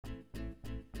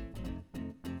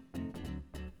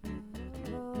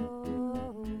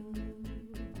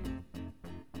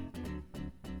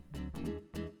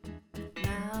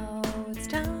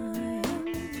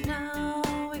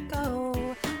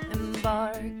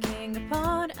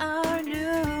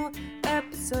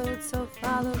so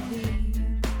follow me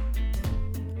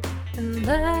and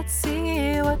let's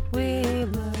see what we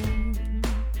learn.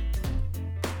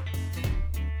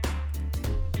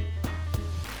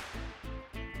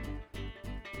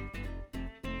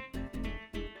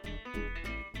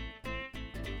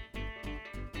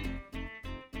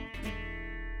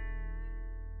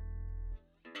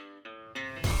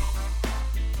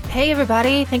 Hey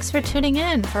everybody, thanks for tuning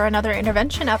in for another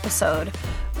intervention episode.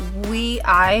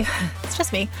 It's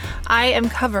just me. I am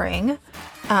covering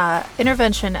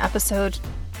intervention episode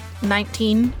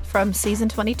 19 from season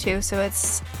 22. So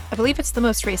I believe it's the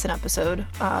most recent episode.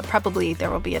 Probably there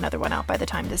will be another one out by the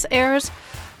time this airs.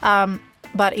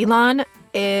 But Elan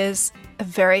is a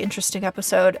very interesting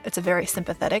episode. It's a very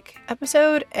sympathetic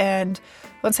episode. And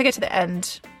once I get to the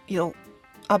end,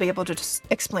 I'll be able to just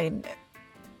explain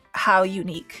how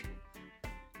unique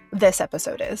this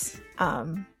episode is,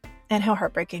 and how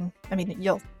heartbreaking. I mean,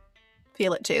 you'll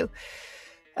feel it too.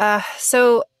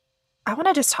 So I want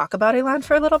to just talk about Elan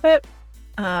for a little bit.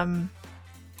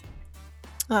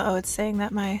 It's saying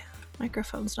that my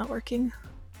microphone's not working.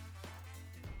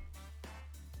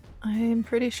 I'm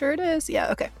pretty sure it is.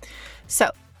 Yeah, okay.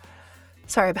 So,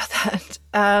 sorry about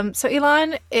that. So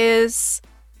Elan is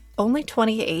only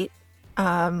 28.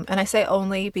 And I say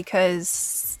only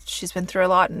because she's been through a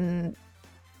lot and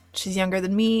she's younger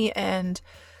than me, and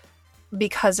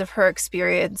because of her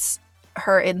experience,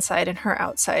 her inside and her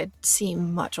outside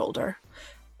seem much older.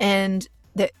 And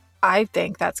I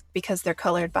think that's because they're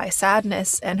colored by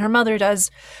sadness. And her mother does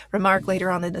remark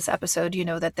later on in this episode,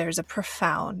 that there's a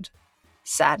profound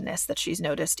sadness that she's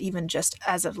noticed even just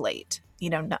as of late.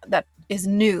 That is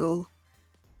new,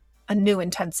 a new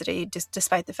intensity,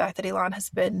 despite the fact that Elan has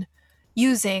been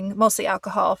using mostly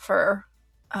alcohol for,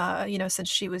 since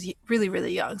she was really,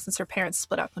 really young, since her parents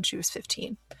split up when she was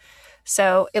 15.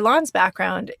 So Elan's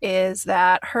background is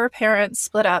that her parents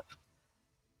split up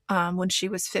when she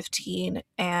was 15,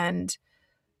 and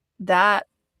that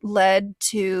led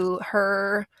to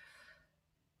her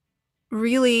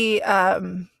really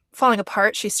falling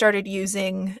apart. She started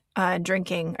using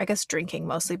drinking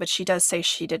mostly, but she does say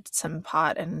she did some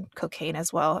pot and cocaine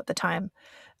as well at the time.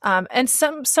 And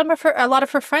a lot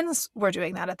of her friends were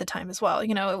doing that at the time as well.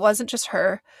 It wasn't just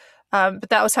her, but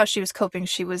that was how she was coping.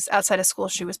 She was outside of school,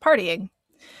 she was partying.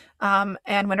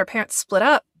 And when her parents split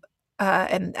up,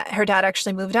 and her dad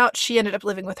actually moved out, she ended up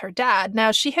living with her dad.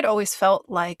 Now, she had always felt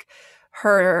like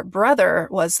her brother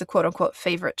was the quote unquote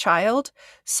favorite child.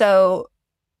 So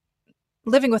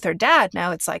living with her dad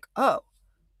now, it's like, oh,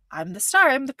 I'm the star,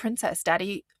 I'm the princess.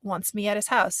 Daddy wants me at his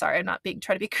house. Sorry, I'm not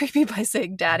trying to be creepy by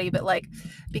saying daddy, but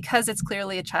because it's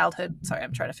clearly a childhood, sorry,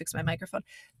 I'm trying to fix my microphone.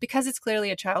 Because it's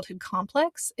clearly a childhood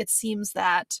complex, it seems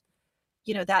that,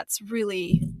 that's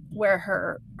really where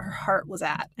her heart was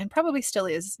at, and probably still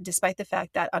is, despite the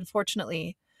fact that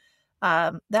unfortunately,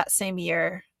 that same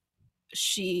year,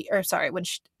 it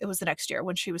was the next year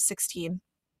when she was 16,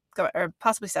 or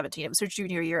possibly 17, it was her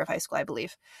junior year of high school, I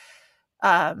believe.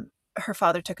 Her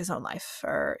father took his own life,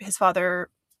 or his father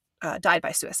died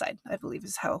by suicide, I believe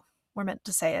is how we're meant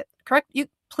to say it. Correct? You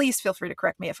please feel free to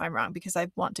correct me if I'm wrong, because I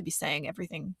want to be saying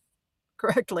everything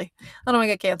correctly. I don't want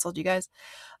to get canceled, you guys.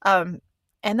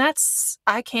 And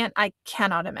I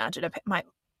cannot imagine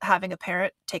having a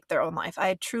parent take their own life.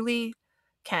 I truly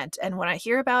can't. And when I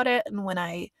hear about it, and when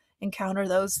I encounter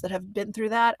those that have been through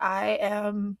that,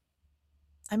 I'm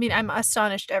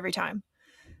astonished every time,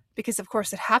 because of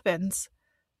course it happens.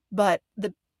 But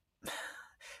the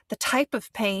type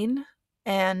of pain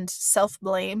and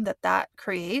self-blame that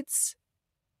creates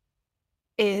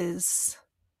is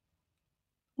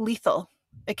lethal.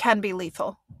 It can be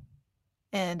lethal.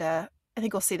 And I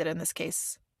think we'll see that in this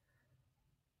case.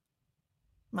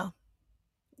 Well,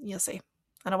 you'll see.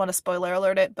 I don't want to spoiler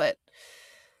alert it, but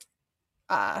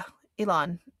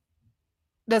Elan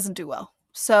doesn't do well.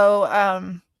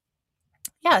 So,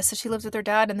 so she lives with her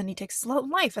dad, and then he takes his own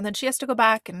life, and then she has to go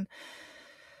back and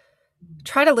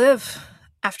try to live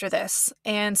after this.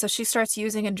 And so she starts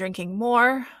using and drinking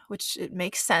more, which it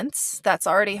makes sense. That's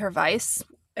already her vice,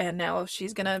 and now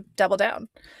she's gonna double down.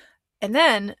 And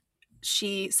then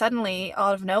she suddenly,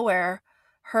 out of nowhere,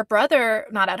 her brother,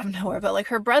 not out of nowhere, but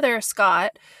her brother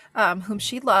Scott, whom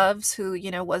she loves, who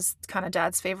was kind of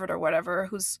dad's favorite or whatever,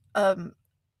 who's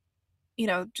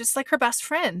just like her best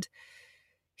friend,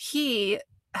 he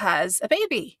has a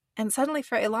baby. And suddenly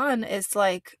for Elan, it's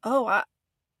like, oh,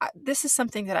 this is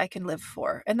something that I can live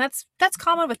for. And that's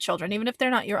common with children, even if they're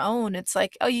not your own. It's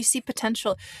like, oh, you see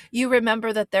potential. You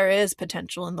remember that there is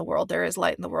potential in the world. There is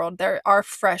light in the world. There are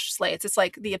fresh slates. It's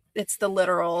like it's the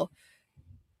literal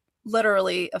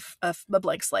literally a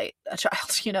blank slate, a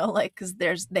child, like, because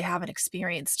they haven't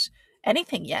experienced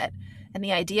anything yet. And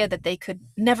the idea that they could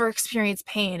never experience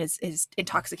pain is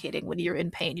intoxicating when you're in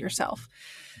pain yourself.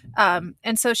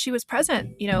 And so she was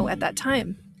present, at that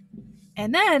time.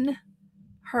 And then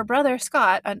her brother,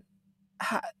 Scott,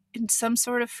 in some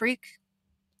sort of freak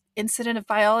incident of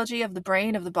biology of the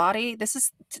brain, of the body,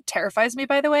 terrifies me,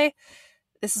 by the way.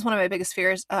 This is one of my biggest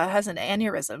fears, has an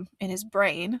aneurysm in his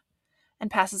brain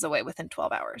and passes away within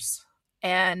 12 hours.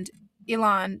 And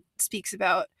Elan speaks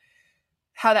about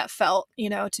how that felt,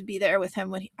 to be there with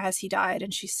him as he died.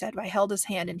 And she said, I held his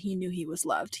hand and he knew he was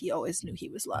loved. He always knew he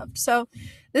was loved. So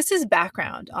this is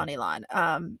background on Elan.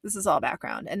 This is all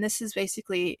background. And this is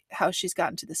basically how she's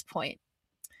gotten to this point.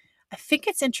 I think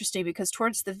it's interesting because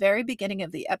towards the very beginning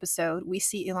of the episode, we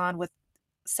see Elan with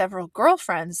several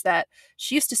girlfriends that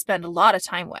she used to spend a lot of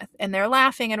time with, and they're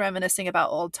laughing and reminiscing about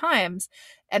old times.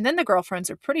 And then the girlfriends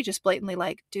are pretty just blatantly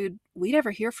like, dude, we never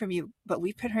hear from you, but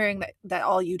we've been hearing that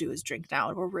all you do is drink now,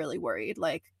 and we're really worried,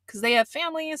 like, because they have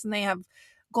families and they have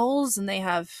goals and they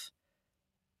have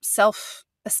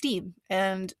self-esteem,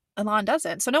 and Elan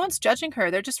doesn't. So no one's judging her.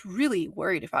 They're just really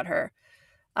worried about her.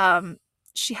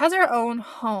 She has her own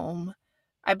home.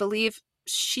 I believe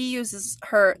she uses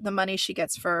the money she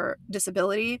gets for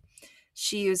disability,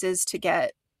 she uses to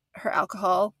get her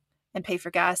alcohol and pay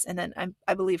for gas. And then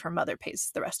I believe her mother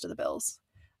pays the rest of the bills.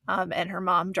 And her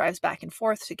mom drives back and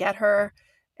forth to get her.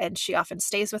 And she often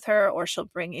stays with her, or she'll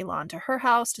bring Elan to her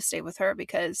house to stay with her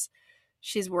because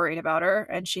she's worried about her,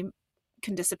 and she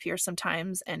can disappear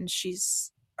sometimes. And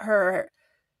her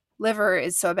liver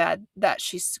is so bad that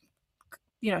she's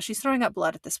throwing up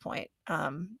blood at this point.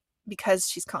 Because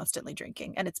she's constantly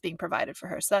drinking and it's being provided for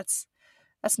her. So that's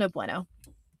no bueno.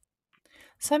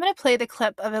 So I'm going to play the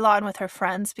clip of Elan with her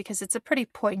friends because it's a pretty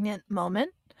poignant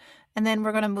moment. And then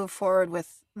we're going to move forward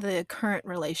with the current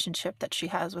relationship that she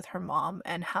has with her mom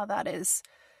and how that is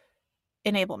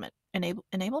enabling. I don't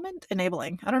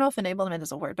know if enablement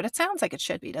is a word, but it sounds like it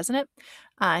should be, doesn't it?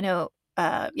 I know.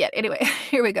 Anyway,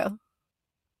 here we go.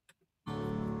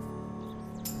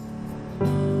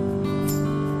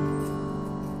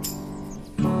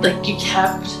 Like, you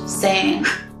kept saying,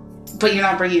 but you're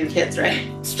not bringing your kids, right?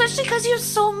 Especially because you have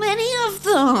so many of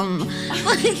them.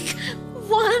 Like,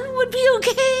 one would be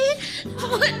okay,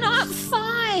 but not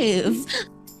 5.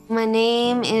 My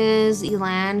name is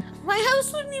Elan. My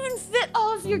house wouldn't even fit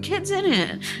all of your kids in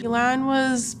it. Elan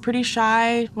was pretty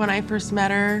shy when I first met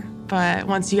her, but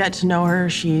once you get to know her,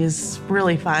 she's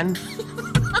really fun.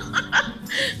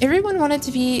 Everyone wanted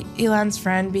to be Elan's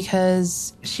friend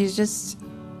because she's just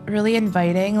really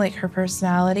inviting, like her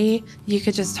personality. You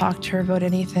could just talk to her about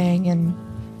anything and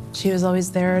she was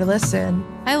always there to listen.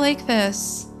 I like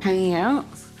this. Hanging out?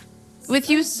 With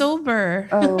you sober.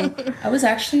 Oh, I was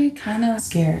actually kind of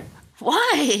scared.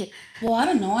 Why? Well, I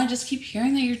don't know. I just keep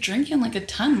hearing that you're drinking like a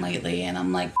ton lately, and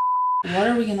I'm like, what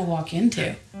are we gonna walk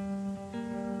into?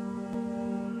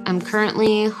 I'm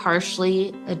currently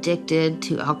harshly addicted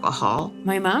to alcohol.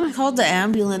 My mom called the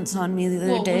ambulance on me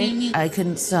the other day. I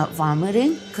couldn't stop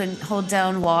vomiting, couldn't hold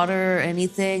down water or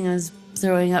anything. I was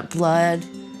throwing up blood.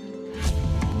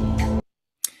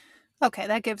 Okay,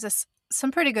 that gives us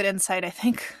some pretty good insight, I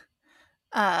think,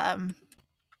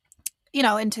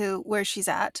 into where she's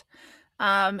at.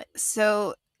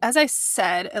 So, as I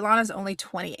said, Ilana's only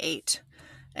 28.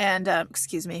 And,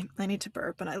 excuse me, I need to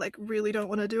burp, and I, really don't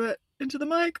want to do it into the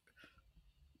mic.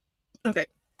 Okay.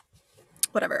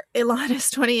 Whatever. Elan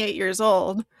is 28 years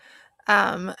old.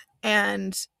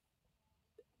 And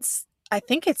I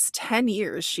think it's 10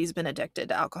 years she's been addicted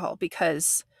to alcohol,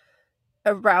 because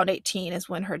around 18 is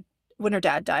when her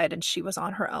dad died and she was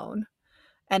on her own.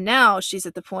 And now she's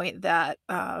at the point that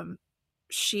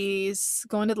she's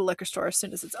going to the liquor store as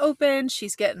soon as it's open.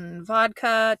 She's getting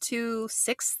vodka to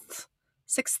sixths,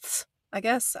 I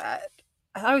guess.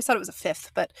 I always thought it was a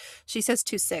 5th, but she says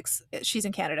 2/6. She's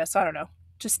in Canada, so I don't know.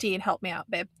 Justine, help me out,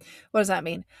 babe. What does that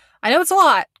mean? I know it's a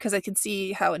lot because I can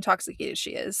see how intoxicated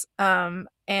she is.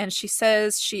 And she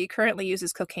says she currently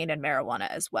uses cocaine and marijuana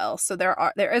as well. So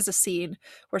there is a scene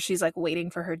where she's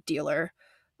waiting for her dealer.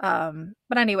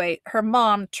 But anyway, her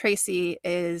mom, Tracy,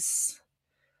 has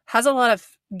a lot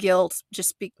of guilt,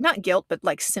 not guilt, but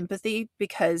sympathy,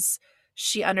 because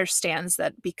she understands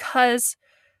that because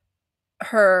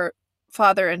her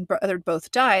father and brother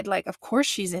both died, of course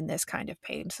she's in this kind of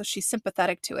pain. So she's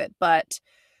sympathetic to it, but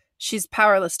she's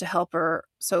powerless to help her.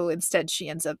 So instead she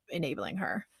ends up enabling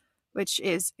her, which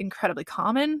is incredibly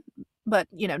common, but,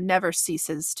 never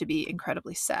ceases to be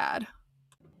incredibly sad.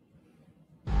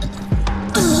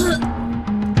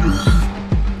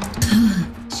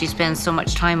 She spends so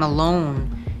much time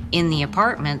alone in the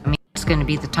apartment, I mean, it's going to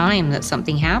be the time that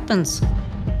something happens.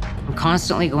 I'm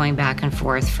constantly going back and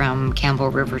forth from Campbell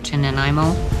River to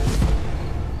Nanaimo.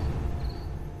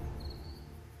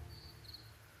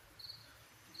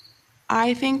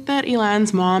 I think that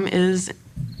Elan's mom is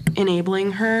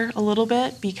enabling her a little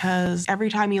bit because every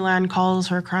time Elan calls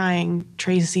her crying,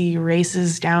 Tracy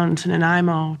races down to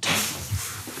Nanaimo.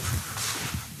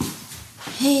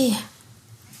 Hey.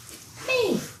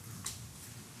 Hey.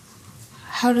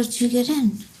 How did you get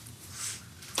in?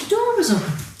 The door was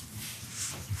open.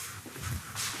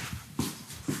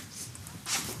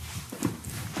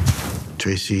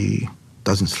 Tracy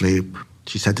doesn't sleep.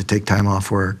 She's had to take time off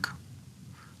work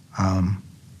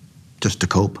just to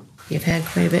cope. You've had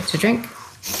quite a bit to drink.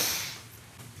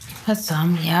 That's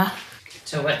some, yeah.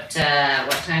 So what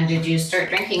time did you start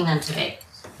drinking then today?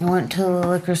 I went to the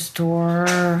liquor store,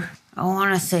 I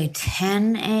want to say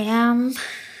 10 a.m.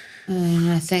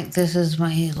 And I think this is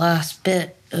my last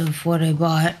bit of what I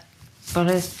bought. But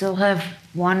I still have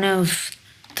one of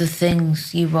the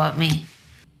things you bought me.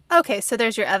 Okay, so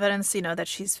there's your evidence, that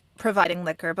she's providing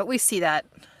liquor, but we see that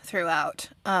throughout.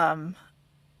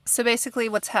 So basically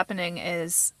what's happening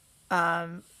is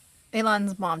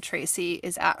Elan's mom, Tracy,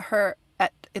 is at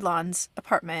Elan's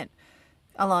apartment.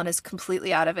 Elan is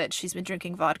completely out of it. She's been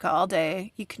drinking vodka all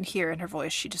day. You can hear in her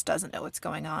voice she just doesn't know what's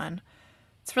going on.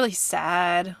 It's really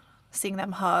sad seeing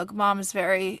them hug. Mom is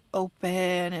very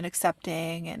open and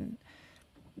accepting and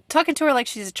talking to her like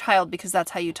she's a child, because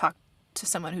that's how you talk to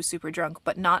someone who's super drunk,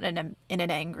 but not in an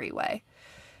angry way.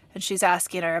 And she's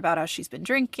asking her about how she's been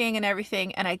drinking and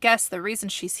everything. And I guess the reason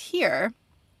she's here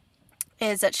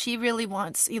is that she really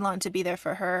wants Elan to be there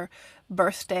for her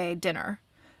birthday dinner,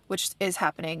 which is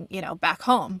happening, back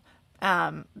home,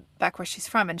 back where she's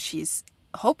from. And she's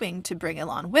hoping to bring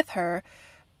Elan with her.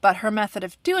 But her method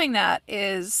of doing that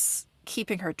is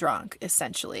keeping her drunk,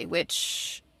 essentially,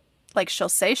 which, she'll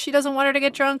say she doesn't want her to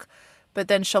get drunk, but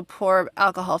then she'll pour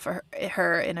alcohol for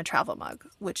her in a travel mug,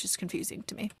 which is confusing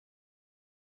to me.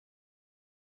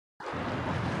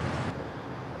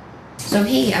 So,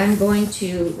 hey, I'm going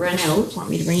to run out. Want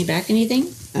me to bring you back anything?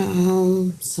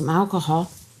 Some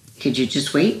alcohol. Could you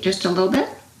just wait just a little bit?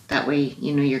 That way,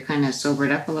 you're kind of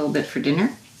sobered up a little bit for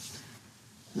dinner.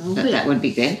 That would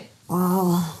be good.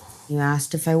 Well, you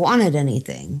asked if I wanted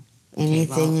anything.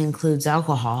 Anything includes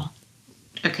alcohol.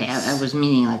 Okay, I was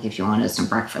meaning if you wanted some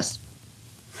breakfast.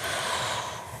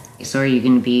 So are you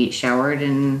going to be showered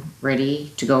and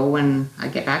ready to go when I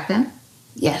get back then?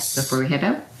 Yes. Before we head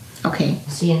out? Okay,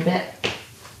 see you in a bit.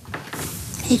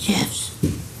 Hey, Jeffs.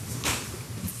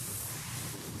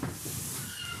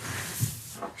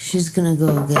 She's gonna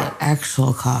go get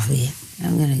actual coffee.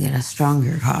 I'm gonna get a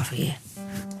stronger coffee.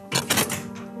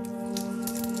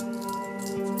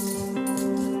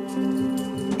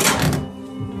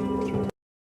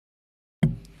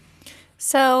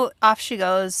 So off she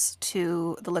goes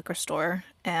to the liquor store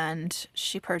and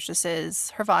she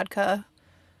purchases her vodka.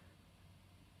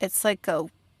 It's like a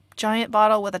giant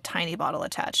bottle with a tiny bottle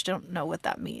attached. Don't know what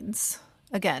that means.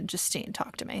 Again, Justine,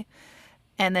 talk to me.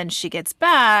 And then she gets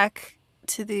back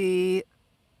to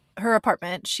her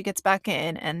apartment. She gets back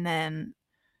in and then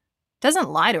doesn't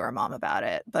lie to her mom about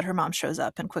it, but her mom shows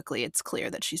up and quickly it's clear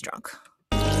that she's drunk.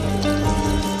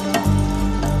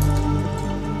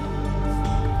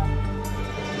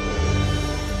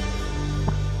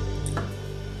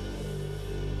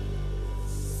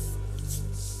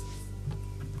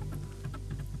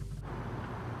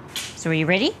 So are you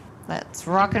ready? Let's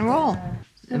rock and roll.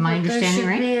 Am I understanding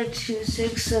right? There should be a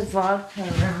 2-6 of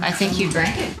vodka. I think you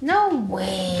drank it. No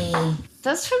way.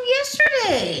 That's from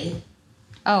yesterday.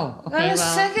 Oh, okay, Got a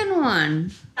second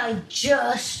one. I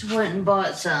just went and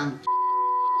bought some.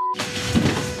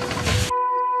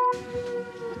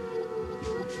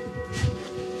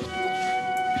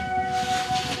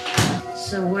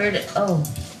 So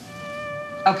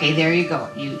Okay, there you go.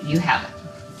 You have it.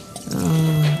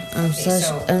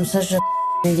 I'm such a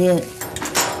idiot.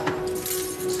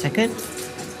 Is that good?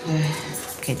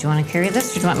 Okay, do you want to carry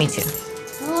this or do you want me to?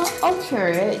 Well, I'll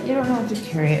carry it. You don't have to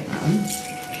carry it, Mom.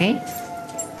 Okay,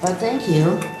 But thank you.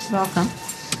 you're welcome.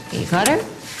 Okay, you got her?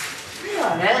 I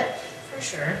got it. For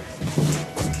sure.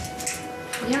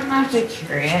 You don't have to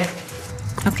carry it.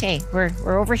 Okay,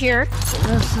 we're over here.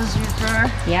 This is your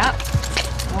car. Yep.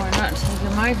 We're not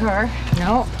taking my car.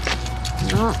 No.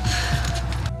 No.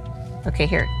 Okay,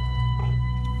 here.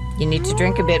 You need to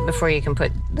drink a bit before you can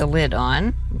put the lid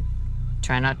on.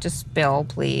 Try not to spill,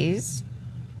 please.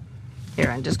 Here,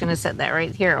 I'm just gonna set that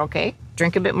right here, okay?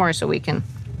 Drink a bit more so we can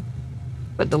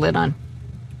put the lid on.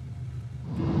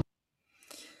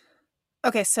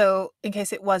 Okay, so in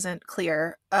case it wasn't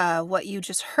clear, what you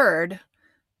just heard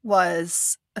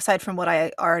was, aside from what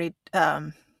I already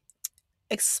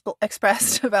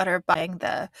expressed about her buying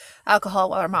the alcohol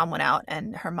while her mom went out,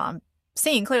 and her mom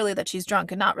seeing clearly that she's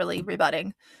drunk and not really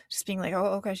rebutting, just being like,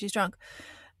 oh, okay, she's drunk.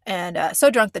 And so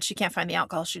drunk that she can't find the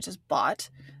alcohol she just bought.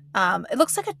 It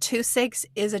looks like a 2 cigs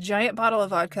is a giant bottle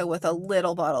of vodka with a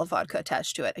little bottle of vodka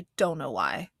attached to it. I don't know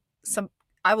why.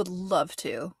 I would love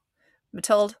to.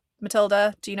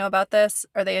 Matilda, do you know about this?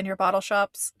 Are they in your bottle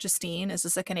shops? Justine, is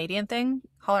this a Canadian thing?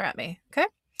 Holler at me, okay?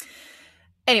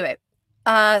 Anyway,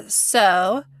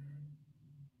 so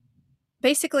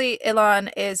basically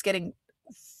Ilan is getting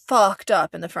fucked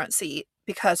up in the front seat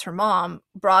because her mom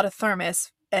brought a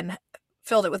thermos and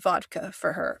filled it with vodka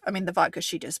for her. I mean, the vodka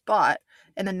she just bought.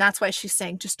 And then that's why she's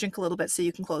saying, just drink a little bit so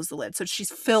you can close the lid. So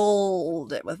she's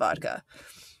filled it with vodka.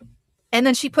 And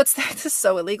then she puts that, this is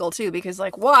so illegal too, because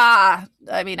like, wah!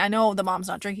 I mean, I know the mom's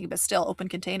not drinking, but still open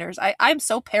containers. I'm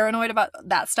so paranoid about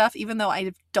that stuff, even though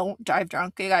I don't drive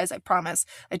drunk, you guys, I promise.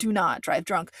 I do not drive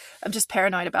drunk. I'm just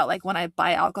paranoid about like when I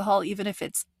buy alcohol, even if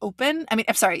it's open. I mean,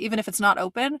 I'm sorry, even if it's not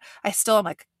open, I still am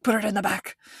like, put it in the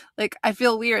back. Like, I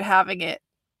feel weird having it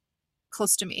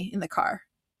close to me in the car.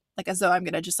 Like as though I'm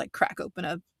going to just like crack open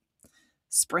a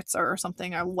spritzer or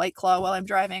something, or White Claw while I'm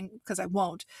driving, because I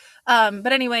won't.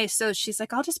 But anyway, so she's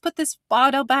like, I'll just put this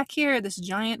bottle back here, this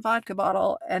giant vodka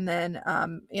bottle. And then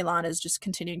Ilan is just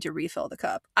continuing to refill the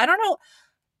cup. I don't know.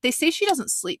 They say she doesn't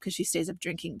sleep because she stays up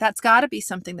drinking. That's got to be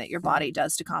something that your body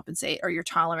does to compensate, or your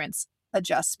tolerance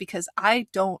adjusts, because I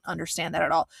don't understand that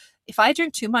at all. If I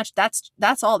drink too much, that's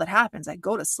all that happens. I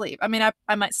go to sleep. I mean,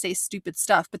 I might say stupid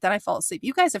stuff, but then I fall asleep.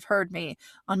 You guys have heard me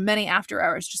on many after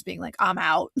hours just being like, I'm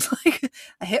out. Like,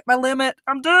 I hit my limit.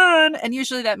 I'm done. And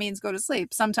usually that means go to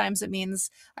sleep. Sometimes it means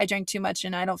I drank too much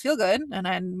and I don't feel good and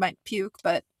I might puke,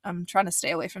 but I'm trying to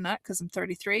stay away from that because I'm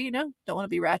 33, don't want to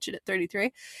be ratchet at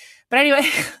 33. But anyway,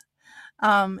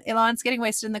 Ilan's getting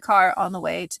wasted in the car on the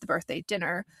way to the birthday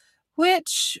dinner,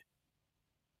 which,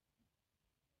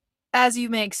 as you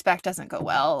may expect, doesn't go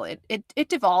well. It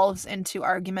devolves into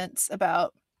arguments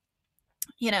about,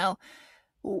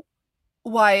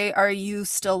 why are you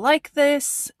still like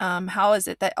this? How is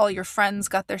it that all your friends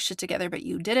got their shit together but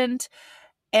you didn't?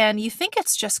 And you think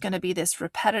it's just going to be this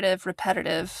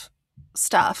repetitive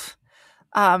stuff.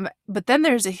 But then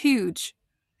there's a huge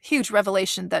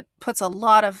revelation that puts a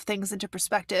lot of things into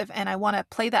perspective. And I want to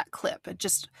play that clip and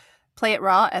just play it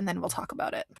raw, and then we'll talk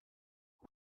about it.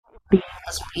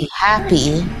 Let's be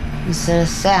happy instead of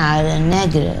sad and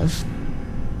negative.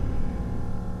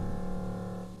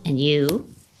 And you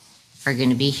are going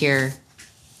to be here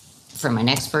for my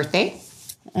next birthday?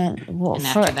 And And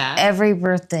for after that? every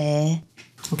birthday.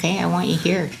 Okay, I want you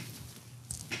here.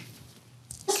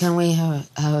 Can we have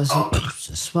a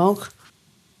smoke?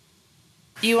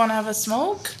 You want to have a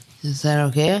smoke? Is that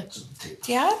okay?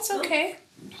 Yeah, it's okay.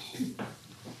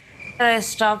 I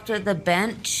stopped at the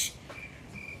bench.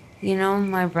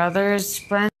 My brother's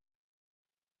friend.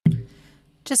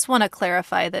 Just want to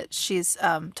clarify that she's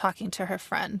talking to her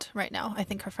friend right now. I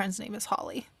think her friend's name is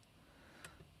Holly.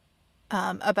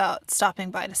 About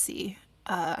stopping by to see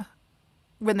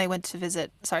when they went to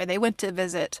visit. Sorry, they went to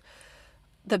visit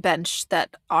the bench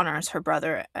that honors her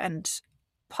brother and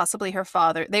possibly her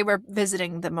father. They were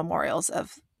visiting the memorials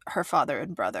of her father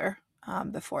and brother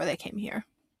before they came here.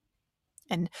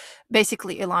 And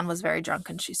basically, Ilan was very drunk,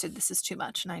 and she said, this is too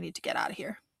much, and I need to get out of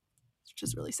here, which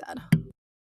is really sad.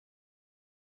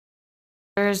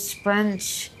 There's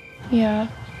French. Yeah,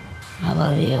 I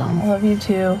love you. I love you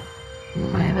too.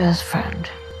 My best friend.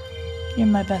 You're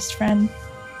my best friend.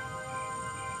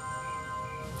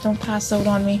 Don't pass out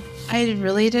on me. I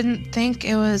really didn't think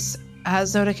it was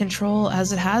as out of control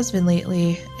as it has been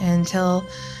lately until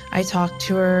I talked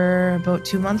to her about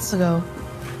 2 months ago.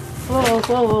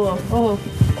 Whoa.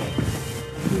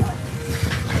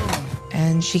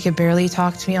 And she could barely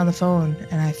talk to me on the phone.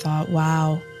 And I thought,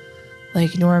 wow,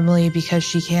 like normally because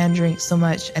she can drink so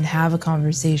much and have a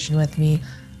conversation with me,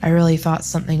 I really thought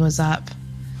something was up.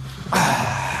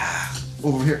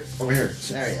 Over here.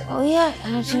 Sorry. Oh, yeah.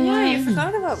 You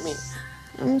forgot about me.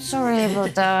 I'm sorry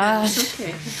about that. It's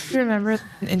okay. Remember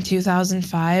in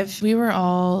 2005, we were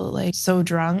all like so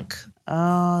drunk.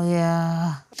 Oh,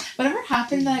 yeah. Whatever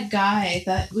happened to that guy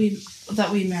that we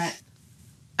met?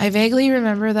 I vaguely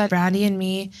remember that Brandy and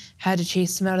me had to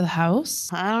chase him out of the house.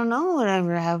 I don't know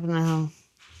whatever happened to him.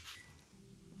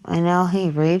 I know he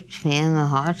raped me in the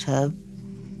hot tub.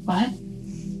 What?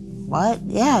 What?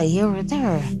 Yeah, you were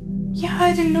there. Yeah,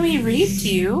 I didn't know he raped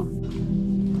you.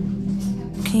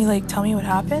 Can you tell me what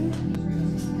happened?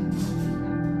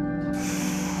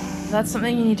 That's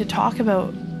something you need to talk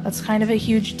about. That's kind of a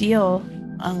huge deal.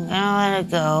 I'm gonna let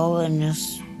it go and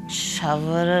just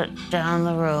shovel it down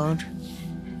the road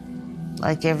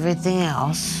like everything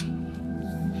else.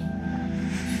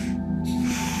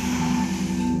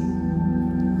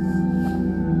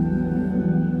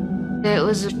 It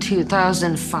was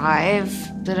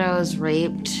 2005 that I was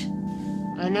raped.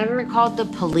 I never called the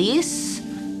police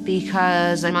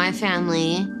because in my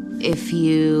family, if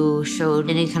you showed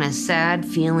any kind of sad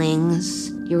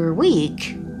feelings, you were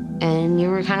weak and you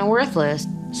were kind of worthless.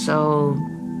 So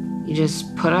you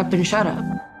just put up and shut up.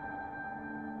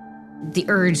 The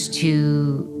urge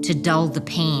to dull the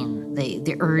pain,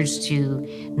 the urge to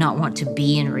not want to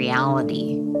be in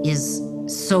reality is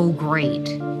so great.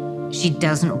 She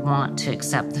doesn't want to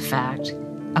accept the fact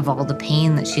of all the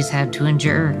pain that she's had to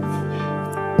endure.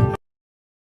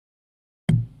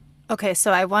 Okay,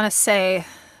 so I want to say,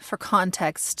 for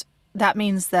context, that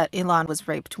means that Elan was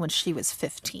raped when she was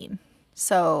 15.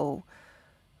 So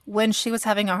when she was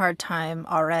having a hard time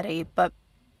already, but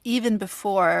even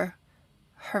before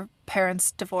her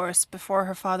parents' divorce, before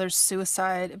her father's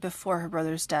suicide, before her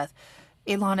brother's death,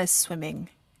 Elan is swimming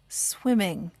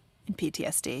in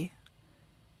PTSD.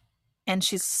 And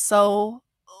she's so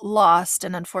lost,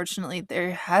 and unfortunately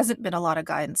there hasn't been a lot of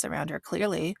guidance around her,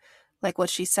 clearly. Like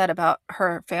what she said about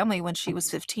her family when she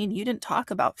was 15, you didn't talk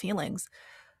about feelings.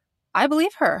 I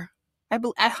believe her. I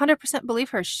 100% believe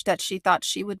her that she thought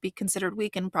she would be considered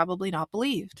weak and probably not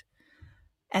believed.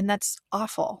 And that's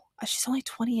awful. She's only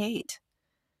 28.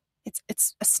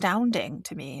 It's astounding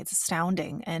to me. It's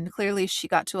astounding. And clearly she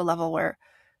got to a level where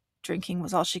drinking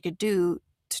was all she could do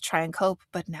to try and cope.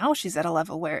 But now she's at a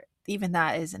level where even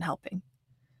that isn't helping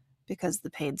because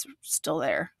the pain's still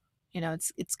there. You know,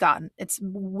 it's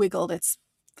wiggled, it's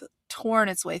torn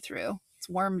its way through, it's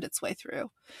wormed its way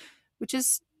through, which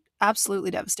is absolutely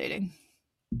devastating.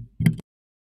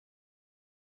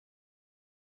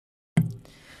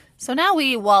 So now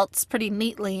we waltz pretty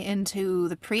neatly into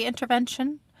the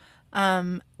pre-intervention,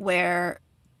 where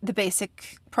the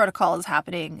basic protocol is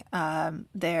happening.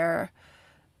 The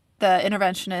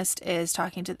interventionist is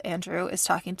talking to Andrew, is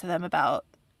talking to them about,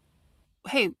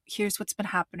 hey, here's what's been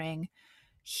happening.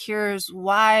 Here's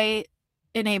why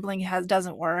enabling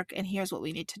doesn't work, and here's what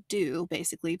we need to do,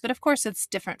 basically. But of course, it's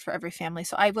different for every family.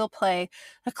 So I will play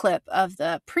a clip of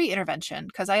the pre-intervention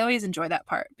because I always enjoy that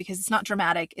part because it's not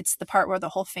dramatic. It's the part where the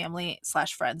whole family /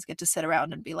 friends get to sit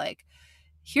around and be like,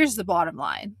 here's the bottom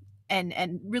line,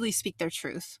 and really speak their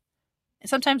truth. And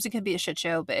sometimes it can be a shit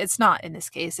show, but it's not in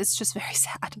this case. It's just very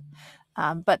sad.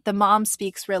 But the mom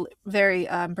speaks very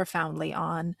profoundly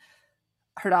on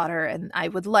her daughter, and I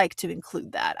would like to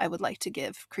include that. I would like to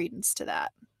give credence to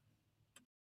that.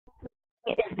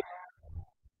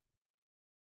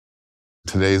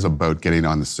 Today is about getting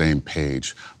on the same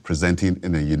page, presenting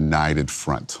in a united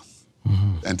front.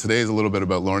 Mm-hmm. And today is a little bit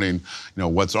about learning,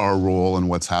 what's our role and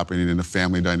what's happening in the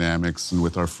family dynamics and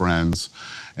with our friends.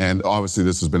 And obviously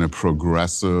this has been a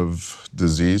progressive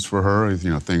disease for her.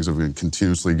 Things have been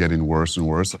continuously getting worse and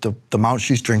worse. The amount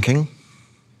she's drinking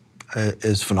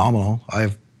is phenomenal.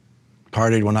 I've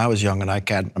partied when I was young, and I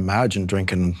can't imagine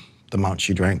drinking the amount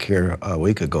she drank here a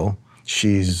week ago.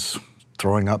 She's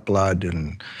throwing up blood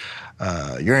and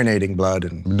urinating blood.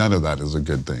 And none of that is a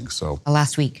good thing, so.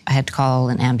 Last week, I had to call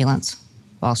an ambulance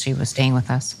while she was staying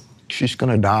with us. She's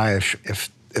gonna die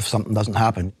if something doesn't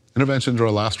happen. Interventions are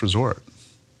a last resort.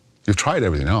 You've tried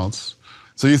everything else.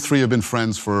 So you three have been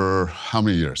friends for how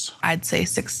many years? I'd say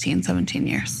 16, 17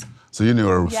 years. So you knew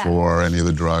her before any of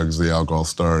the drugs, the alcohol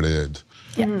started.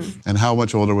 Yeah. And how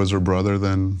much older was her brother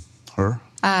than her?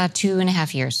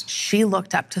 2.5 years. She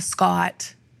looked up to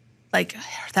Scott like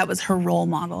that was her role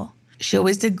model. She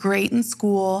always did great in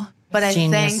school, but I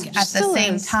Genius. think at the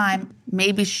same time,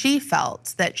 maybe she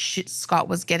felt that Scott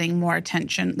was getting more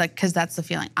attention, like, because that's the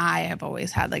feeling I have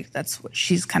always had, like that's what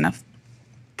she's kind of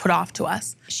put off to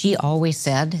us. She always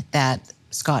said that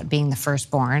Scott, being the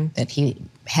firstborn, that he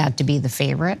had to be the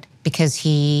favorite because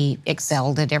he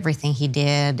excelled at everything he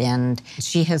did. And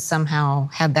she has somehow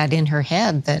had that in her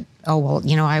head that, oh, well,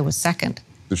 I was second.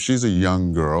 If she's a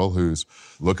young girl who's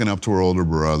looking up to her older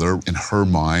brother, in her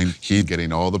mind, he's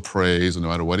getting all the praise, and no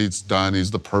matter what he's done,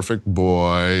 he's the perfect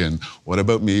boy, and what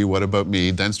about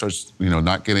me, then starts,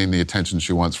 not getting the attention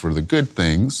she wants for the good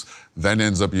things, then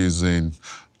ends up using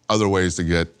other ways to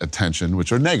get attention,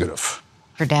 which are negative.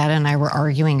 Her dad and I were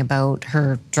arguing about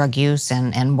her drug use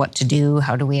and what to do,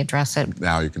 how do we address it.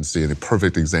 Now you can see the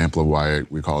perfect example of why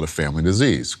we call it a family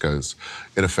disease, because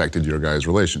it affected your guys'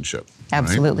 relationship.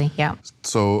 Absolutely, right? Yeah.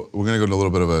 So we're gonna go to a little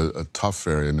bit of a tough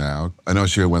area now. I know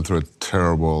she went through a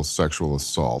terrible sexual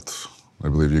assault I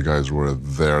believe you guys were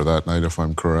there that night, if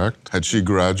I'm correct. Had she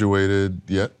graduated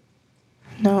yet?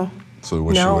 No. So she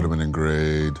would have been in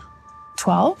grade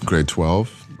 12? grade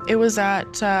 12? It was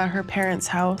at her parents'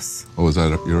 house. Oh, was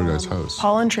that at your guys' house?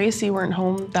 Paul and Tracy weren't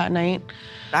home that night.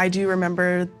 I do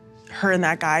remember her and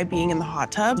that guy being in the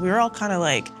hot tub. We were all kind of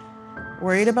like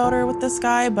worried about her with this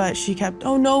guy, but she kept,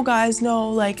 oh no, guys, no,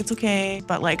 like it's okay.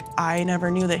 But like I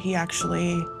never knew that he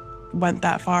actually went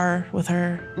that far with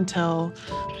her until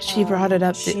She brought it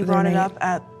up. she brought it up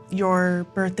at your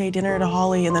birthday dinner to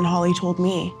Holly, and then Holly told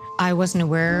me. I wasn't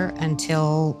aware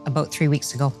until about 3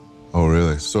 weeks ago. Oh,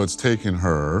 really? So it's taken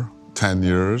her 10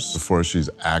 years before she's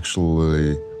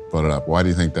actually brought it up. Why do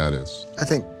you think that is? I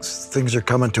think things are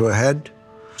coming to a head.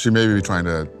 She may be trying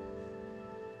to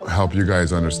help you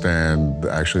guys understand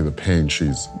actually the pain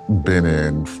she's been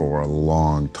in for a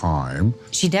long time.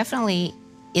 She definitely,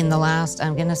 in the last,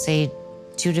 I'm gonna say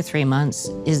 2 to 3 months,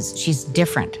 she's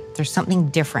different. There's something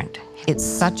different. It's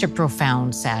such a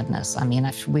profound sadness. I mean,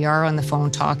 if we are on the phone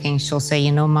talking, she'll say,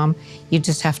 you know, Mom, you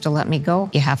just have to let me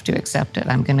go. You have to accept it.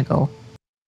 I'm gonna go.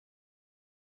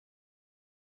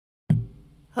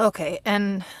 Okay,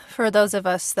 and for those of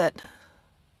us that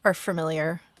are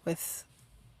familiar with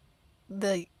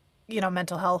the,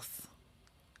 mental health,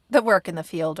 that work in the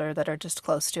field or that are just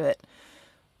close to it,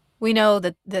 we know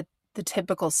that the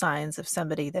typical signs of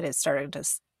somebody that is starting to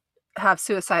have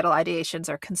suicidal ideations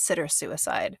or consider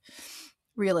suicide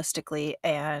realistically.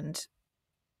 And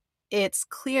it's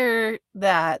clear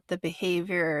that the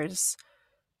behaviors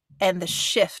and the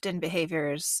shift in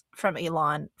behaviors from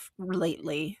Elon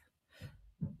lately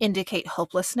indicate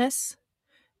hopelessness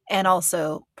and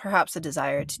also perhaps a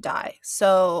desire to die.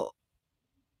 So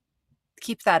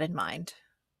keep that in mind.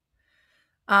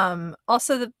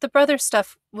 Also, the brother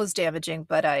stuff was damaging,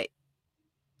 but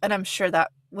I'm sure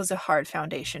that was a hard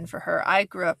foundation for her. I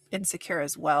grew up insecure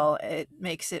as well. It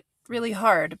makes it really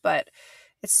hard, but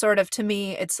it's sort of, to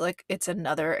me, it's like it's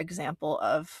another example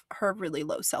of her really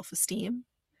low self-esteem,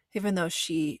 even though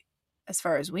she, as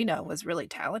far as we know, was really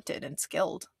talented and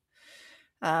skilled.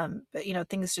 But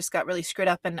things just got really screwed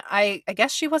up, and I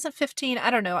guess she wasn't 15.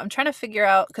 I don't know. I'm trying to figure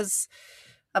out, because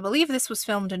I believe this was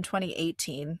filmed in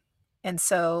 2018, and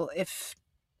so if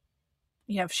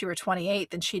she were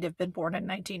 28, then she'd have been born in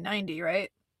 1990, right?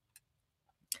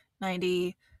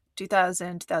 90,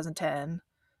 2000, 2010.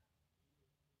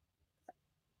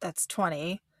 That's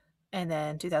 20. And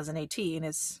then 2018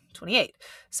 is 28.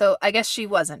 So I guess she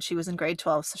wasn't. She was in grade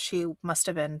 12, so she must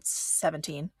have been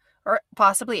 17 or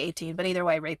possibly 18. But either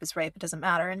way, rape is rape. It doesn't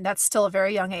matter. And that's still a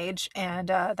very young age. And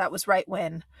that was right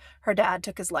when her dad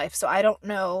took his life. So I don't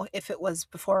know if it was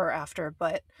before or after,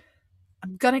 but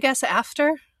I'm going to guess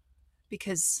after,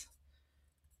 because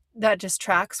that just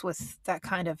tracks with that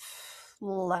kind of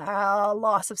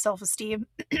loss of self-esteem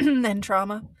and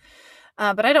trauma.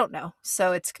 But I don't know.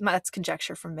 So that's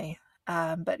conjecture from me.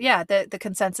 But yeah, the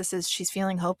consensus is she's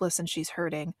feeling hopeless and she's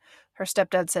hurting. Her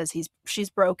stepdad says she's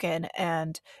broken,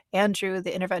 and Andrew, the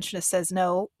interventionist, says,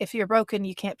 no, if you're broken,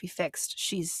 you can't be fixed.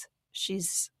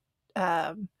 She's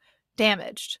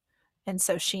damaged, and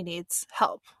so she needs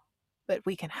help, but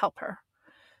we can help her.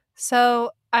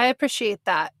 So I appreciate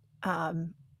that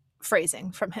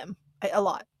phrasing from him a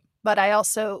lot. But I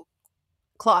also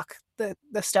clock the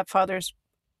stepfather's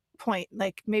point,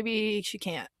 like maybe she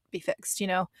can't be fixed.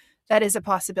 That is a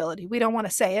possibility. We don't want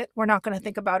to say it. We're not going to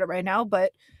think about it right now,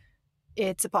 but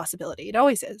it's a possibility. It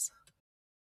always is.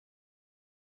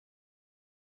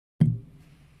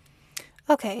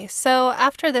 Okay, so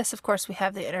after this, of course, we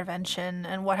have the intervention,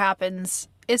 and what happens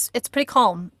is it's pretty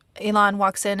calm. Elon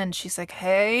walks in and she's like,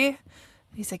 hey.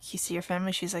 He's like, you see your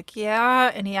family? She's like,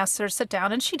 yeah. And he asks her to sit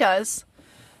down, and she does.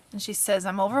 And she says,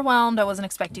 I'm overwhelmed. I wasn't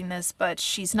expecting this, but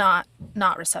she's not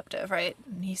receptive, right?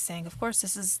 And he's saying, of course,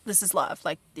 this is love.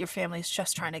 Like, your family's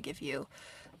just trying to give you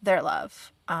their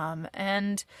love.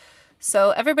 And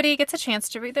so everybody gets a chance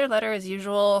to read their letter as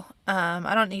usual.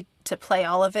 I don't need to play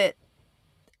all of it.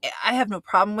 I have no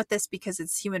problem with this because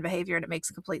it's human behavior and it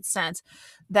makes complete sense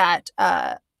that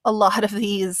a lot of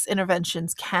these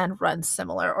interventions can run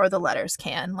similar, or the letters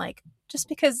can, like, just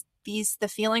because the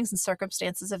feelings and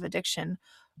circumstances of addiction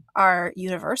are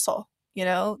universal.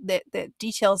 The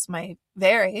details might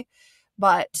vary,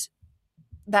 but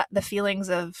that the feelings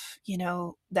of,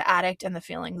 the addict and the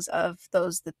feelings of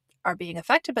those that are being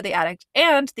affected by the addict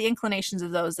and the inclinations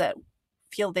of those that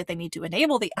feel that they need to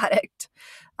enable the addict,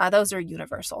 those are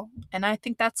universal. And I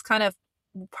think that's kind of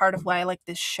part of why I like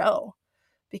this show,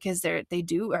 because they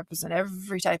do represent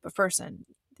every type of person.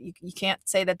 You can't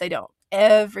say that they don't.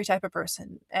 Every type of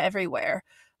person, everywhere,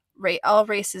 all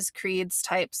races, creeds,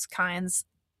 types, kinds.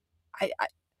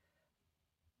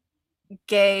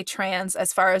 gay, trans,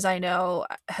 as far as I know,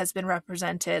 has been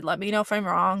represented. Let me know if I'm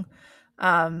wrong.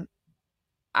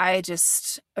 I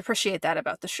just appreciate that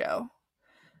about the show.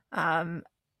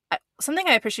 Something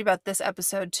I appreciate about this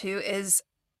episode too is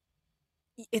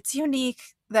it's unique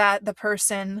that the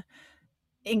person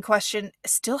in question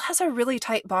still has a really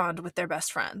tight bond with their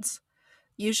best friends.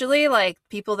 Usually, like,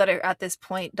 people that are at this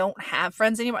point don't have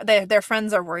friends anymore. Their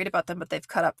friends are worried about them, but they've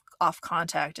cut off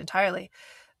contact entirely.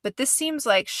 But this seems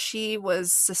like she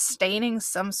was sustaining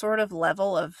some sort of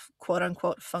level of quote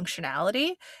unquote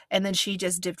functionality, and then she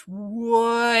just dipped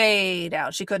way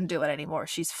down. She couldn't do it anymore.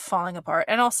 She's falling apart.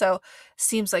 And also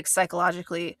seems like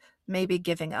psychologically maybe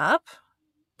giving up.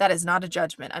 That is not a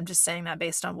judgment. I'm just saying that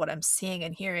based on what I'm seeing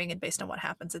and hearing and based on what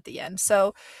happens at the end.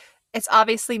 So it's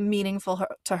obviously meaningful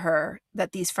to her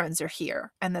that these friends are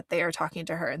here and that they are talking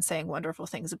to her and saying wonderful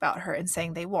things about her and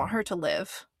saying they want her to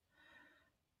live.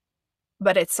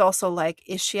 But it's also like,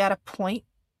 is she at a point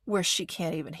where she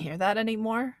can't even hear that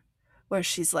anymore? Where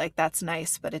she's like, that's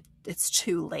nice, but it's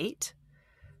too late?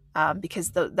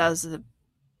 Because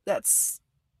that's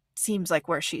seems like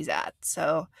where she's at.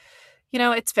 So,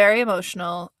 it's very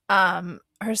emotional. Her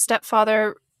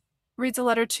stepfather reads a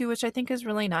letter too, which I think is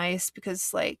really nice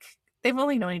because, like, they've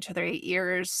only known each other 8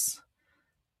 years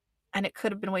and it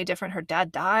could have been way different. Her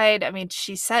dad died. I mean,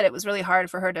 she said it was really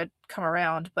hard for her to come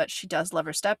around, but she does love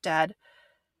her stepdad.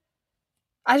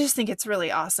 I just think it's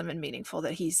really awesome and meaningful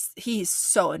that he's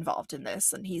so involved in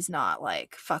this and he's not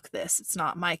like, fuck this. It's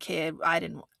not my kid. I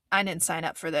didn't sign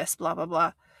up for this, blah, blah,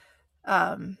 blah.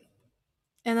 And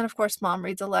then of course mom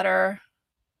reads a letter.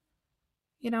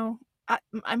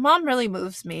 My mom really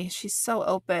moves me. She's so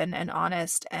open and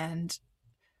honest, and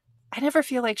I never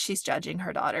feel like she's judging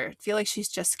her daughter. I feel like she's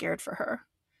just scared for her.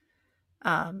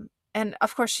 And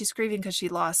of course she's grieving because she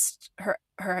lost her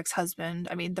ex-husband.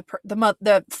 I mean,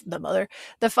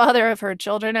 the father of her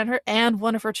children and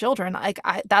one of her children. Like,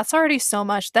 that's already so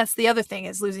much. That's the other thing,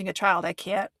 is losing a child. I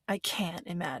can't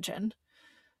imagine.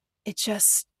 It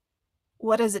just,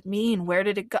 what does it mean? Where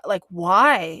did it go? Like,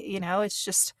 why? It's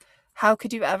just, how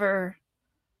could you ever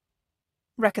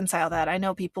reconcile that? I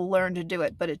know people learn to do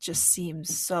it, but it just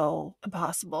seems so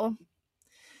impossible.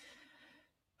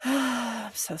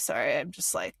 I'm so sorry. I'm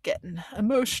just like getting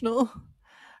emotional.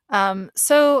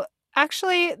 So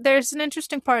actually there's an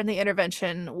interesting part in the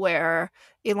intervention where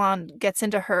Elan gets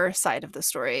into her side of the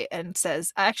story and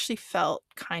says, I actually felt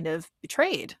kind of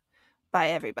betrayed by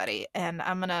everybody. And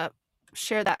I'm going to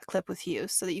share that clip with you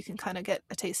so that you can kind of get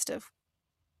a taste of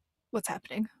what's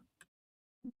happening.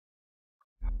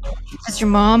 As your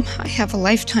mom, I have a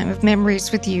lifetime of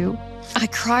memories with you. I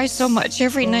cry so much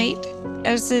every night,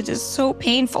 as it is so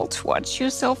painful to watch you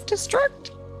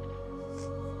self-destruct.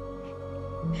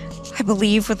 I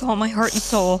believe with all my heart and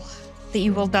soul that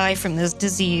you will die from this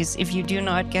disease if you do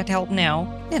not get help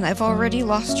now. And I've already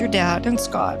lost your dad and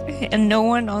Scott, and no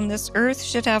one on this earth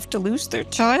should have to lose their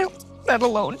child, let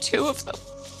alone 2 of them.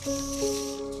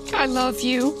 I love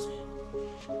you.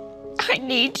 I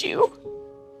need you.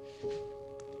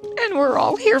 And we're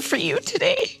all here for you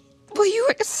today. Will you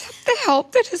accept the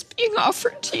help that is being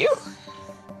offered to you?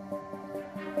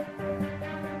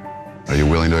 Are you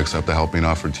willing to accept the help being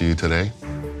offered to you today?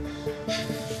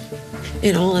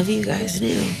 And all of you guys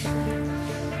knew.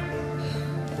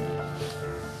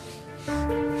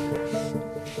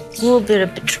 It's a little bit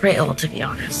of betrayal, to be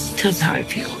honest. That's how I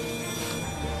feel.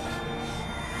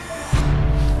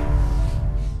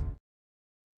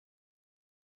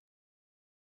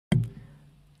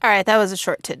 All right, that was a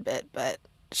short tidbit, but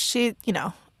she,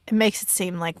 it makes it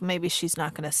seem like maybe she's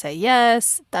not going to say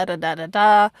yes,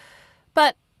 da-da-da-da-da.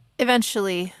 But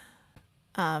eventually,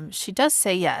 she does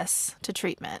say yes to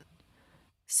treatment.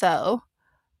 So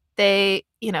they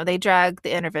drag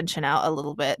the intervention out a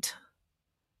little bit.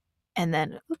 And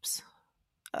then, oops.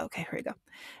 Okay, here we go.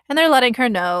 And they're letting her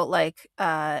know, like,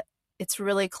 it's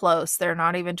really close. They're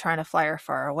not even trying to fly her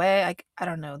far away. I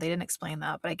don't know. They didn't explain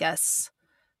that, but I guess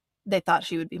they thought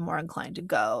she would be more inclined to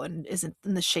go and isn't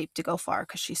in the shape to go far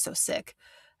because she's so sick.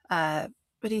 But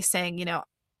he's saying,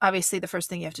 obviously the first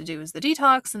thing you have to do is the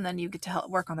detox, and then you get to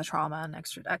help work on the trauma and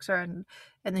extra. And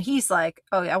then he's like,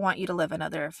 oh, I want you to live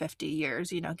another 50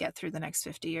 years, get through the next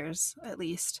 50 years at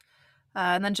least.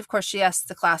 And then, of course, she asks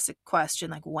the classic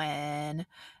question, like, when?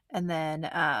 And then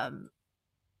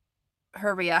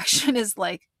her reaction is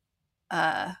like,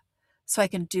 so I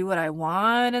can do what I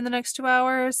want in the next 2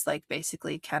 hours? Like,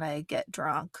 basically, can I get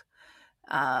drunk?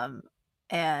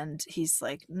 And he's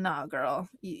like, nah, girl,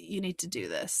 you need to do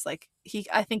this. Like,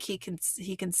 I think he can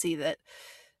see that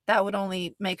would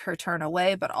only make her turn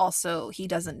away, but also he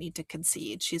doesn't need to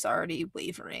concede. She's already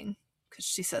wavering. because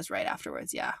she says right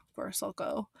afterwards, yeah, of course I'll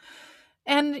go.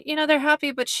 And, they're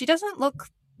happy, but she doesn't look,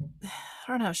 I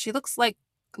don't know, she looks like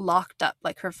locked up.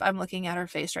 Like I'm looking at her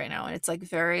face right now, and it's like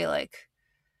very like,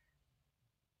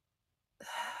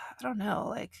 I don't know,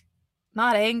 like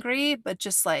not angry, but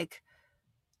just like,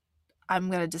 I'm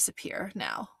going to disappear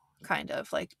now, kind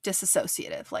of like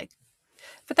disassociative. Like,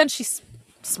 but then she's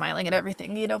smiling at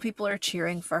everything. People are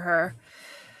cheering for her.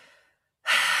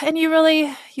 And you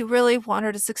really want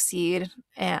her to succeed.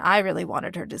 And I really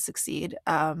wanted her to succeed.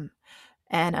 And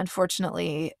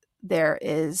unfortunately,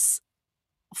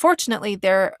 fortunately,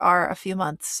 there are a few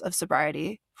months of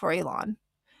sobriety for Elon.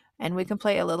 And we can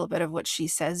play a little bit of what she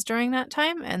says during that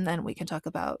time, and then we can talk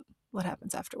about what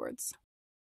happens afterwards.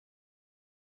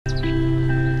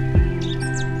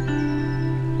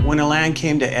 When Elan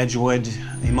came to Edgewood,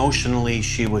 emotionally,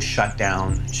 she was shut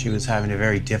down. She was having a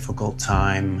very difficult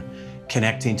time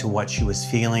connecting to what she was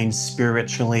feeling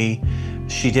spiritually.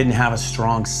 She didn't have a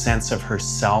strong sense of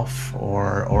herself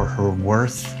or her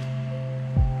worth.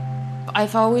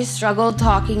 I've always struggled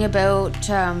talking about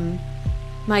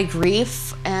my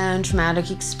grief and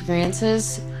traumatic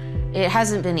experiences. It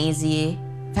hasn't been easy.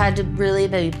 I've had to really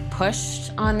be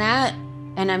pushed on that,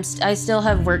 and I still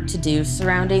have work to do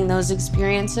surrounding those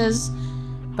experiences,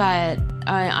 but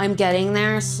I'm getting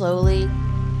there slowly.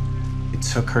 It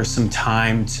took her some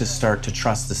time to start to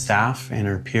trust the staff and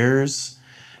her peers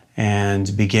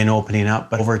and begin opening up,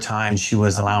 but over time she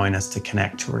was allowing us to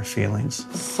connect to her feelings.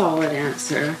 Solid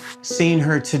answer. Seeing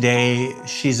her today,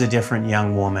 she's a different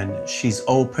young woman. She's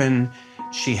open.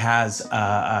 She has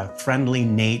a friendly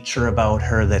nature about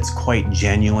her that's quite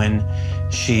genuine.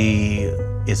 She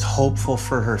is hopeful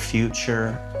for her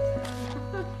future.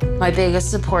 My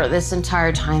biggest support this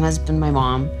entire time has been my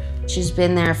mom. She's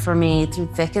been there for me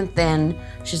through thick and thin.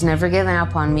 She's never given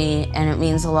up on me, and it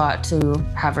means a lot to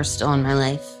have her still in my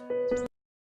life.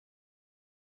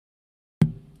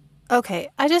 Okay,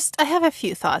 I have a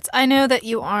few thoughts. I know that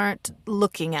you aren't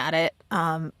looking at it,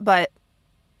 but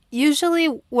usually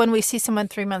when we see someone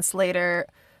 3 months later,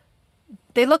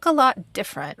 they look a lot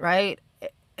different, right?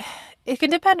 It can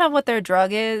depend on what their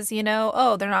drug is,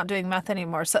 Oh, they're not doing meth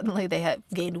anymore. Suddenly they have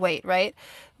gained weight, right?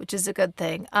 Which is a good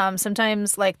thing.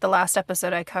 Sometimes, like the last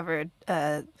episode I covered,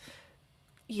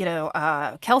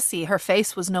 Kelsey, her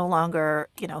face was no longer,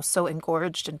 so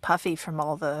engorged and puffy from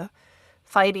all the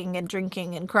fighting and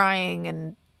drinking and crying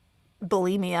and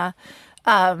bulimia.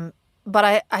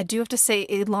 But I do have to say,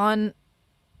 Elon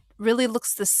really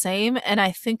looks the same. And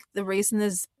I think the reason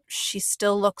is she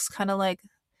still looks kind of like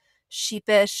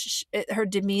sheepish. Her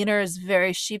demeanor is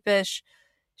very sheepish.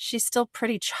 She's still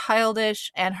pretty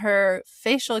childish, and her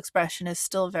facial expression is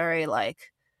still very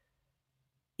like,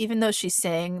 even though she's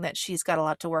saying that she's got a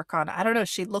lot to work on, I don't know,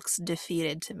 she looks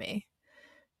defeated to me.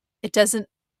 It doesn't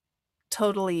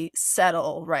totally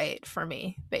settle right for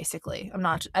me, basically.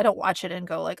 I don't watch it and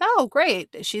go like, oh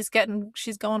great, she's going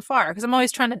far, because I'm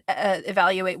always trying to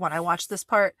evaluate when I watch this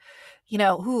part,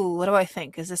 what do I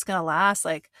think? Is this gonna last?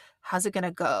 Like, how's it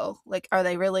gonna go? Like,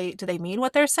 do they mean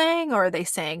what they're saying, or are they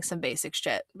saying some basic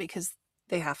shit because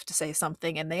they have to say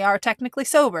something and they are technically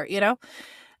sober,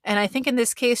 And I think in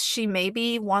this case, she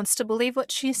maybe wants to believe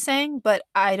what she's saying, but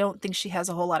I don't think she has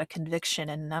a whole lot of conviction,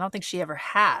 and I don't think she ever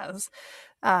has,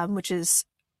 which is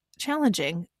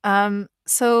challenging.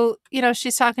 So,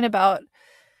 she's talking about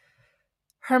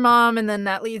her mom, and then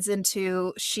that leads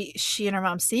into she and her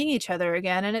mom seeing each other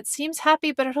again, and it seems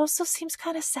happy, but it also seems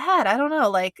kind of sad. I don't know,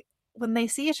 like when they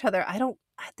see each other,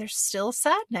 there's still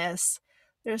sadness.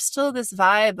 There's still this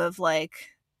vibe of like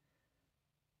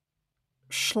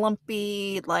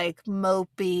schlumpy, like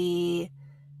mopey,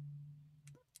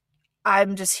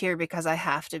 I'm just here because I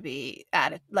have to be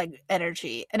at it, like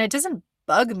energy. And it doesn't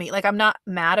bug me. Like, I'm not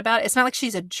mad about it. It's not like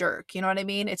she's a jerk. You know what I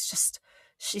mean? It's just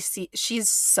she's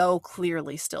so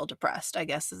clearly still depressed, I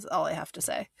guess is all I have to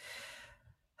say.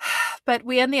 But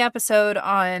we end the episode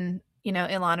on,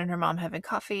 Elon and her mom having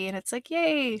coffee, and it's like,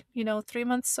 yay, 3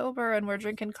 months sober and we're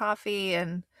drinking coffee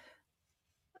and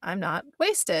I'm not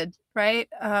wasted, right?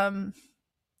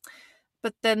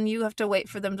 But then you have to wait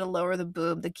for them to lower the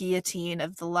boom, the guillotine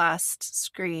of the last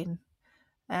screen.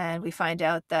 And we find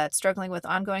out that struggling with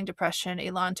ongoing depression,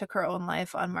 Elon took her own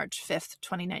life on March 5th,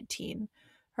 2019.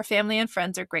 Her family and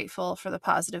friends are grateful for the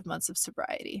positive months of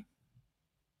sobriety.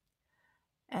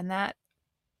 And that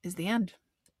is the end.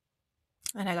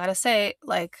 And I gotta say,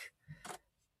 like,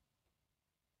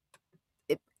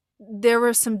 there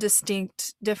were some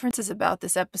distinct differences about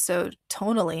this episode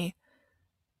tonally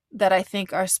that I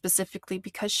think are specifically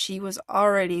because she was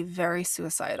already very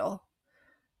suicidal,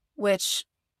 which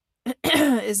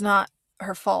is not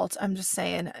her fault. I'm just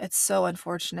saying it's so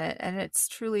unfortunate, and it's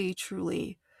truly,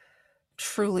 truly,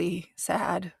 truly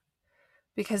sad,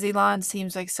 because Elon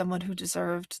seems like someone who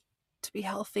deserved to be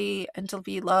healthy and to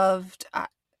be loved.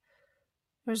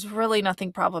 There's really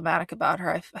nothing problematic about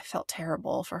her. I felt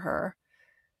terrible for her,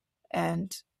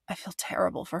 and I feel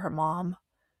terrible for her mom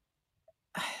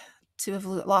to have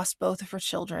lost both of her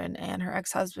children and her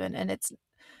ex-husband, and it's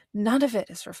none of it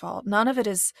is her fault. None of it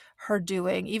is her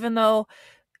doing. Even though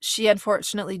she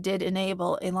unfortunately did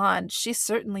enable Elon, she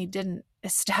certainly didn't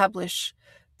establish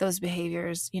those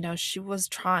behaviors. You know, she was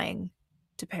trying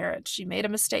to parent. She made a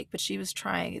mistake, but she was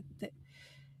trying.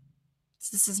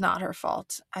 This is not her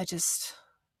fault.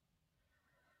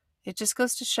 It just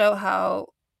goes to show how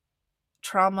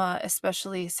trauma,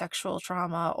 especially sexual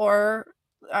trauma, or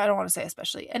I don't want to say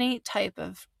especially, any type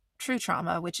of true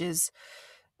trauma, which is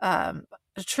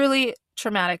truly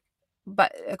traumatic,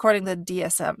 but according to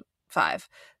DSM-5,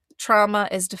 trauma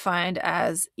is defined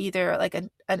as either like an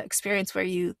experience where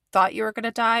you thought you were going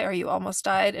to die or you almost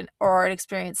died, or an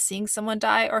experience seeing someone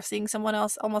die or seeing someone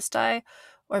else almost die,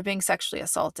 or being sexually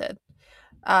assaulted.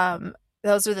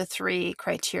 Those are the 3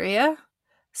 criteria.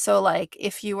 So like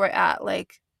if you were at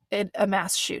like a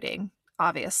mass shooting,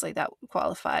 obviously that would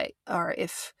qualify, or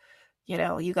if, you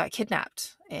know, you got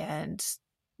kidnapped and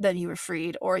then you were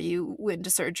freed, or you went into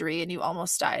surgery and you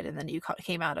almost died and then you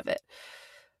came out of it,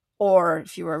 or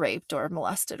if you were raped or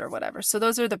molested or whatever. So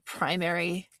those are the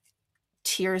primary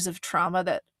tiers of trauma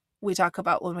that we talk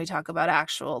about when we talk about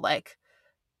actual like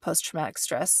post-traumatic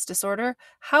stress disorder.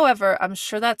 However, I'm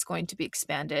sure that's going to be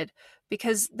expanded,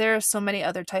 because there are so many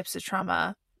other types of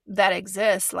trauma that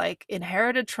exist, like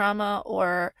inherited trauma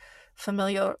or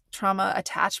familial trauma,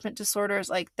 attachment disorders.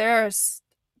 Like there's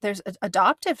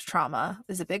adoptive trauma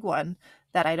is a big one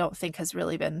that I don't think has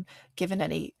really been given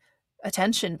any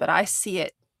attention, but I see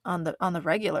it on the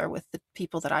regular with the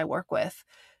people that I work with.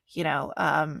 You know,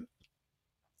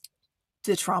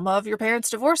 the trauma of your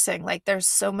parents divorcing. Like there's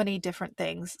so many different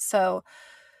things. So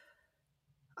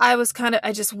I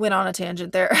just went on a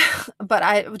tangent there, but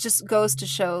it just goes to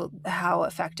show how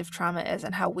effective trauma is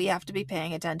and how we have to be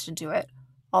paying attention to it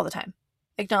all the time,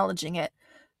 acknowledging it,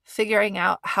 figuring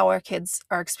out how our kids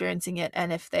are experiencing it.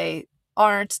 And if they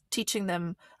aren't, teaching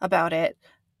them about it,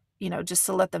 you know, just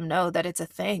to let them know that it's a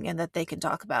thing and that they can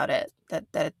talk about it,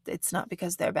 that it's not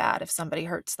because they're bad if somebody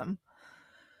hurts them.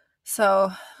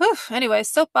 So, anyway,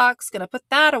 soapbox, gonna put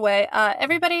that away.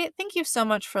 Everybody, thank you so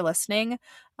much for listening.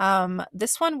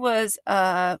 This one was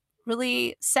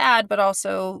really sad, but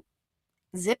also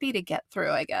zippy to get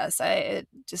through, I guess. It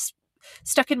just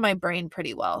stuck in my brain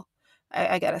pretty well.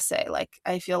 I gotta say, like,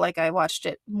 I feel like I watched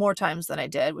it more times than I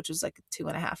did, which was like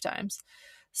 2.5 times.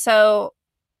 So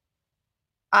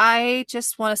I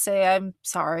just want to say I'm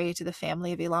sorry to the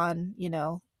family of Elon, you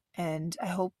know, and I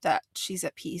hope that she's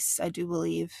at peace. I do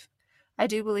believe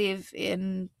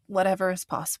in whatever is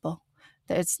possible.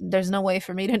 There's no way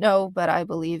for me to know, but I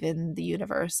believe in the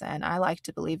universe, and I like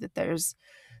to believe that there's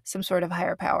some sort of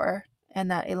higher power, and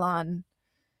that Elon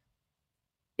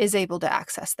is able to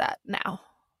access that now,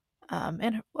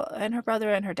 and her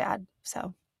brother and her dad.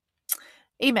 So,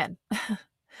 amen.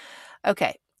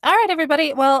 Okay. All right,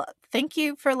 everybody. Well, thank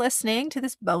you for listening to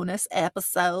this bonus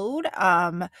episode.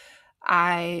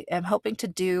 I am hoping to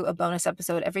do a bonus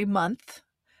episode every month.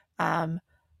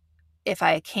 If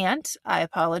I can't, I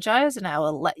apologize, and I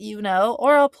will let you know,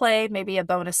 or I'll play maybe a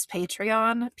bonus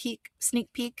Patreon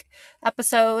sneak peek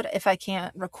episode if I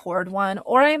can't record one,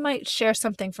 or I might share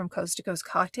something from Coast to Coast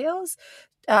Cocktails.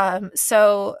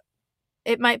 So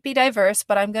it might be diverse,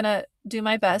 but I'm going to do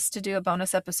my best to do a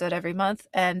bonus episode every month.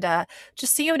 And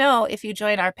just so you know, if you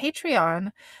join our Patreon,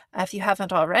 if you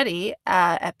haven't already,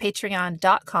 at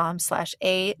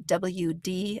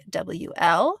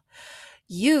patreon.com/AWDWL,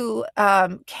 you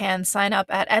can sign up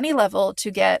at any level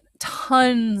to get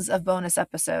tons of bonus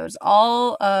episodes,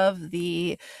 all of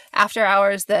the after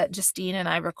hours that Justine and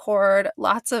I record,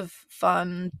 lots of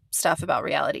fun stuff about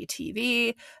reality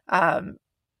TV.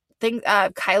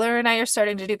 Kyler and I are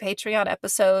starting to do Patreon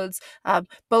episodes,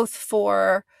 both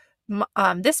for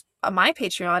my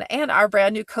Patreon and our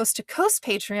brand new Coast to Coast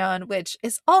Patreon, which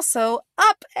is also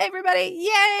up. Everybody,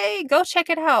 yay! Go check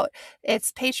it out.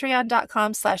 It's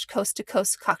patreon.com/Coast to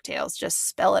Coast Cocktails. Just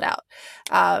spell it out.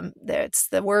 It's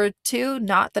the word 2,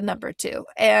 not the number 2,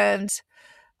 and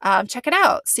check it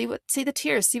out. See the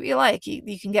tiers. See what you like.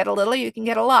 You can get a little, you can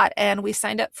get a lot. And we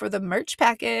signed up for the merch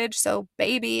package. So,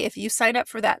 baby, if you sign up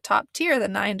for that top tier, the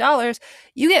 $9,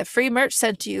 you get free merch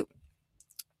sent to you.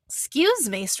 Excuse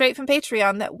me, straight from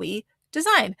Patreon that we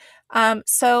design.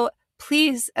 So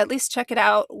please at least check it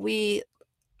out.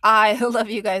 I love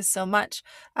you guys so much.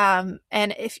 And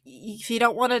if you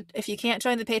don't want to, if you can't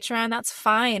join the Patreon, that's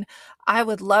fine. I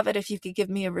would love it if you could give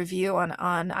me a review on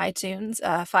iTunes,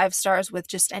 5 stars with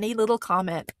just any little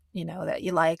comment, that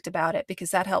you liked about it,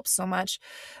 because that helps so much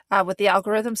with the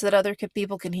algorithm so that other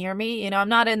people can hear me. I'm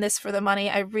not in this for the money.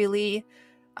 I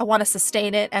want to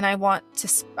sustain it, and I want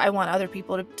other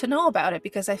people to know about it,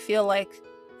 because I feel like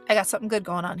I got something good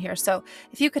going on here. So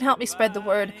if you can help me spread the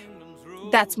word,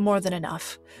 that's more than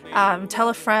enough. Tell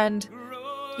a friend,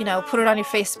 put it on your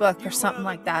Facebook or something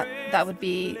like that. That would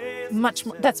be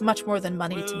that's much more than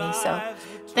money to me. So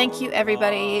thank you,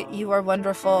 everybody. You are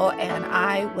wonderful, and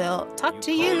I will talk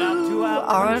to you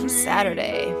on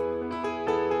Saturday.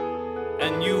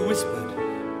 And you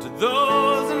whispered to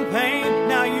those in pain,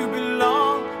 now you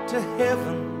belong to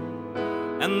heaven,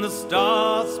 and the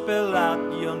stars spell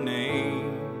out your name.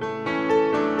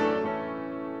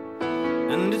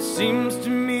 And it seems to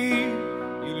me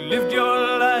you lived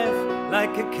your life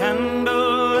like a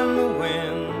candle in the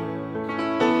wind,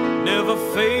 never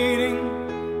fading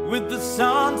with the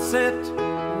sunset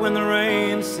when the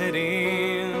rain set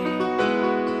in.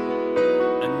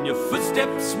 And your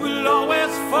footsteps will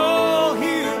always fall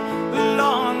here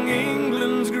along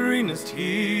England's greenest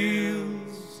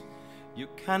hills. Your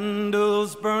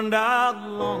candles burned out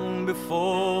long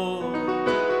before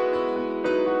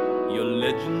your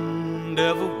legend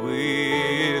ever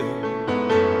will.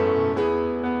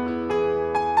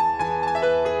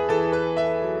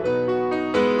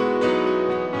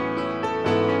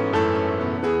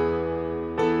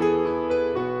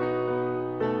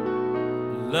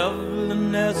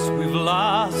 Loveliness we've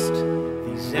lost,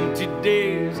 these empty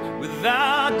days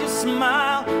without your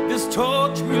smile, this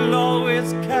torch we'll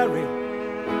always carry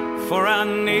for our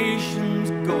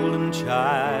nation's golden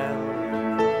child.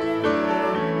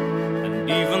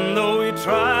 Even though we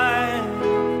try,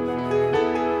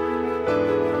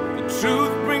 the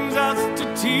truth brings us to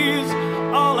tears.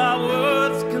 All our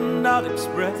words cannot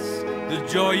express the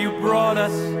joy you brought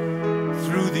us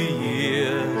through the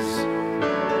years.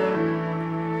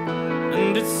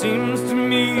 And it seems to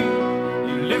me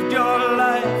you lived your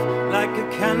life like a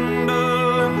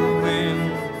candle in the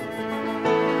wind,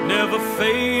 never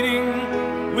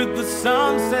fading with the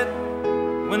sunset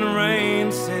when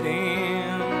rain set in.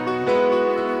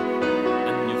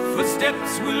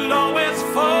 Footsteps will always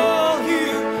fall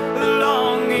here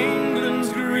along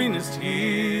England's greenest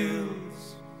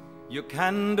hills. Your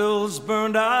candles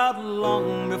burned out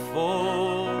long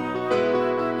before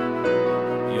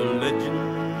your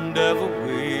legend ever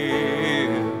will.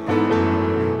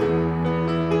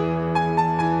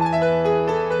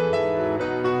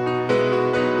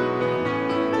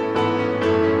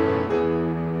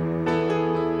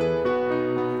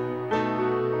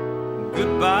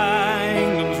 Goodbye,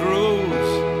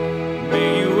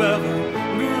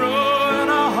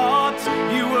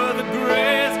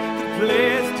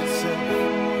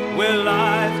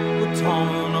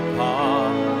 torn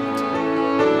apart.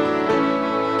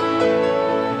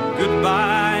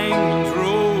 Goodbye, England's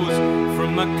rose,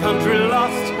 from a country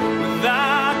lost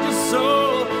without your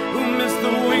soul, who missed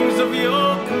the wings of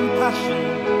your compassion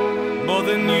more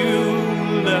than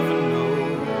you'll ever know.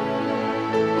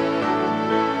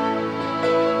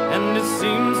 And it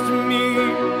seems to me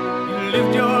you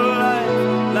lived your life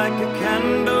like a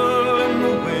candle in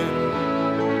the wind,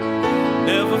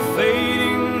 never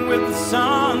fading with the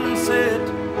sunset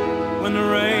when the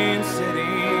rain set in.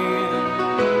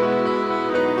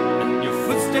 And your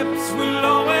footsteps will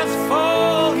always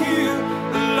fall here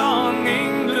along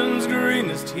England's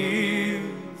greenest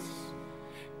hills.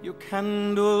 Your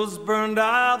candles burned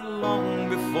out long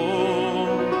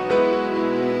before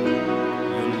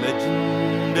your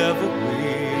legend ever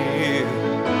will.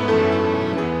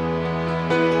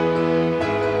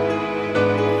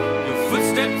 Your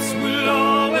footsteps will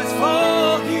always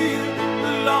fall here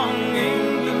along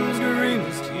England's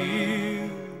greenest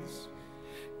hills.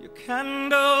 Your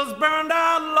candles burned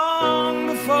out long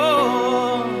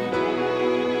before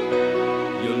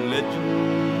your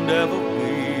legend ever will.